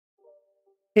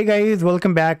Hey guys,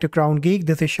 welcome back to Crown Geek.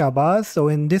 This is Shabazz. So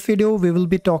in this video, we will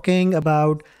be talking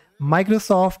about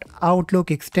Microsoft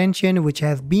Outlook extension, which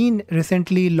has been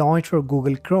recently launched for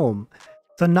Google Chrome.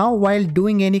 So now while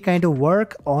doing any kind of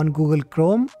work on Google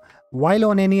Chrome, while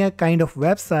on any kind of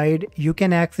website, you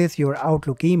can access your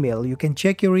Outlook email. You can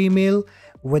check your email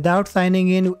without signing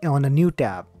in on a new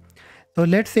tab. So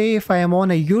let's say if I am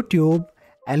on a YouTube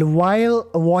and while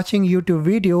watching YouTube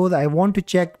videos, I want to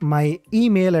check my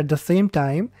email at the same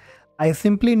time. I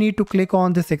simply need to click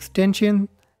on this extension.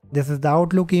 This is the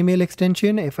Outlook email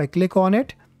extension. If I click on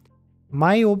it,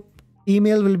 my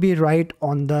email will be right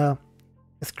on the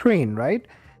screen, right?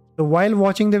 So while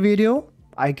watching the video,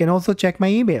 I can also check my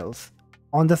emails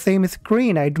on the same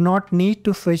screen. I do not need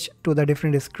to switch to the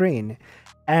different screen.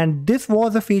 And this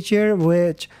was a feature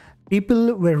which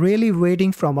people were really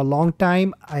waiting from a long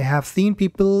time. I have seen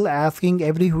people asking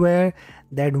everywhere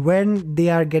that when they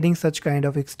are getting such kind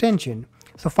of extension.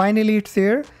 So finally it's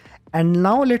here. And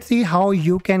now let's see how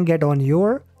you can get on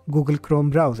your Google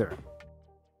Chrome browser.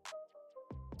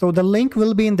 So the link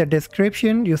will be in the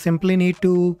description. You simply need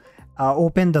to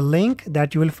open the link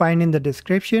that you will find in the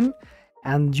description.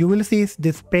 And you will see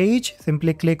this page.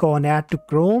 Simply click on Add to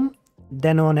Chrome,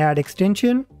 then on Add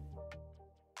Extension.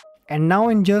 And now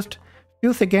in just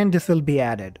few seconds, this will be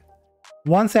added.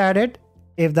 Once added,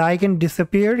 if the icon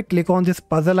disappeared, click on this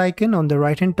puzzle icon on the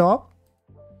right hand top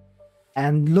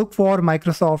and look for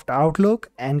Microsoft Outlook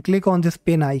and click on this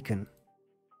pin icon.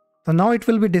 So now it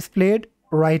will be displayed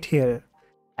right here.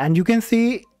 And you can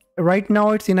see right now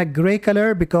it's in a gray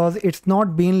color because it's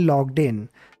not been logged in.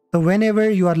 So whenever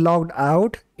you are logged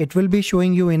out, it will be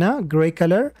showing you in a gray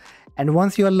color. And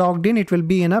once you are logged in, it will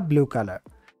be in a blue color.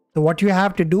 So what you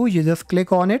have to do, you just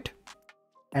click on it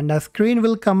and a screen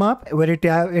will come up where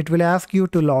it will ask you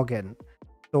to log in.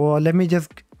 So let me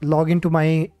just log into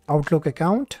my Outlook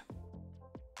account.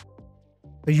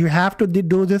 So you have to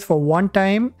do this for one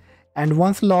time, and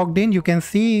once logged in, you can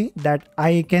see that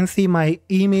I can see my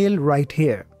email right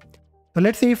here. So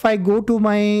let's say if I go to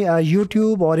my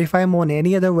YouTube or if I'm on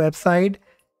any other website,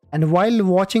 and while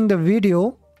watching the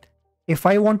video, if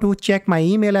I want to check my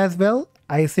email as well,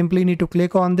 I simply need to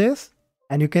click on this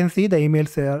and you can see the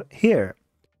emails are here.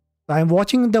 So I'm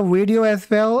watching the video as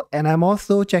well and I'm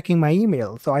also checking my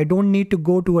email. So I don't need to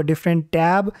go to a different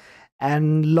tab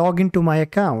and log into my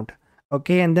account.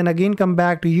 Okay, and then again come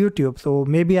back to YouTube. So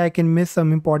maybe I can miss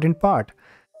some important part.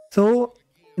 So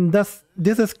in this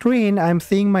screen, I'm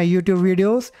seeing my YouTube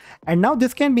videos, and now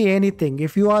this can be anything.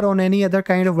 If you are on any other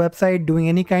kind of website doing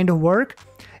any kind of work,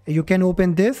 you can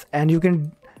open this and you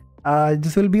can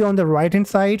this will be on the right hand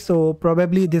side, so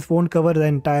probably this won't cover the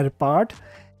entire part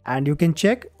and you can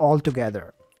check all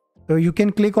together. So you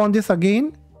can click on this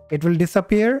again, it will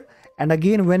disappear, and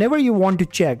again whenever you want to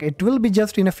check, it will be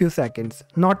just in a few seconds,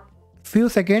 not few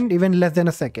seconds, even less than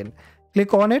a second.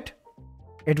 Click on it,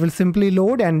 it will simply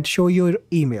load and show you your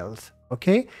emails.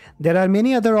 Okay, there are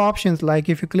many other options, like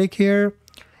if you click here,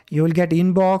 you will get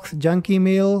inbox, junk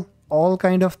email, all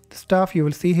kind of stuff you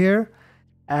will see here.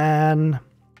 And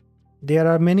there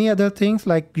are many other things,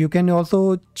 like you can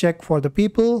also check for the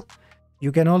people.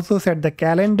 You can also set the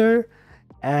calendar.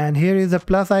 And here is a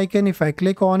plus icon. If I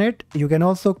click on it, you can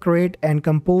also create and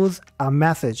compose a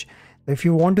message. If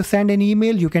you want to send an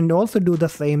email, you can also do the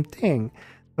same thing.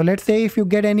 So let's say if you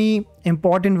get any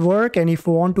important work and if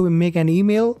you want to make an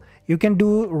email, you can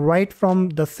do right from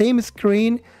the same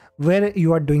screen where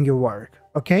you are doing your work.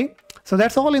 Okay, so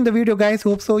that's all in the video, guys.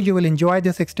 Hope so you will enjoy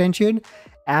this extension.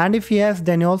 And if yes,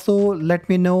 then also let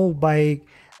me know by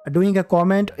doing a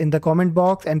comment in the comment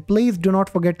box, and please do not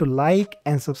forget to like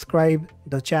and subscribe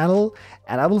the channel,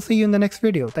 and I will see you in the next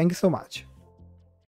video. Thank you so much.